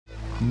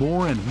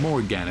More and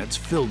more gannets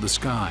filled the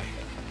sky,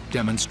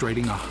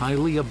 demonstrating a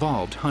highly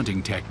evolved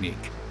hunting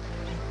technique.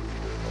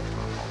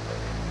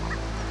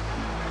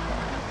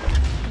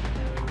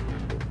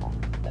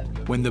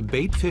 When the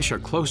bait fish are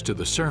close to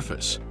the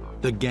surface,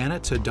 the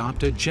gannets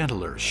adopt a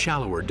gentler,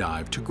 shallower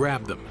dive to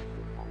grab them,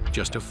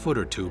 just a foot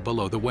or two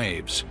below the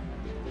waves.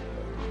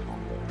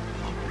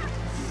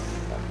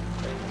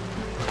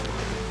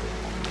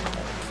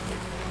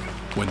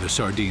 When the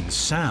sardines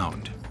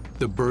sound,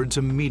 the birds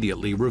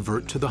immediately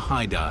revert to the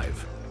high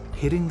dive,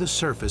 hitting the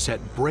surface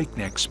at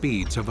breakneck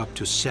speeds of up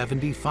to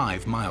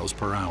 75 miles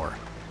per hour.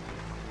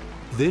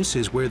 This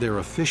is where their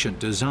efficient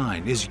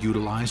design is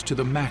utilized to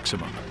the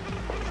maximum.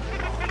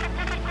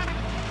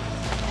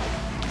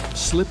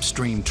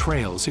 Slipstream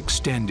trails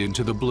extend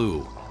into the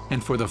blue,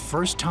 and for the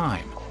first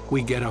time,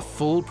 we get a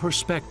full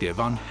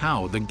perspective on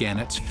how the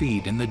gannets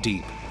feed in the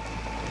deep.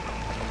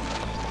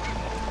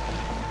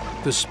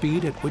 The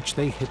speed at which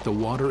they hit the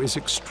water is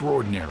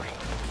extraordinary,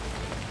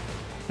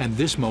 and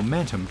this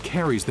momentum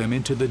carries them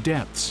into the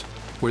depths,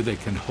 where they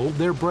can hold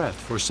their breath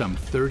for some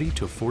 30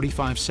 to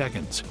 45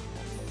 seconds.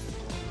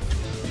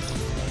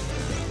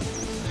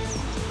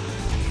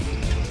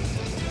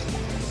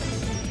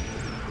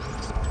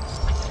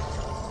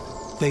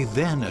 They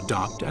then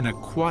adopt an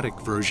aquatic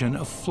version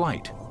of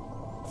flight,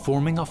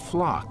 forming a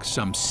flock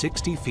some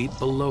 60 feet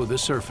below the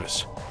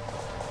surface.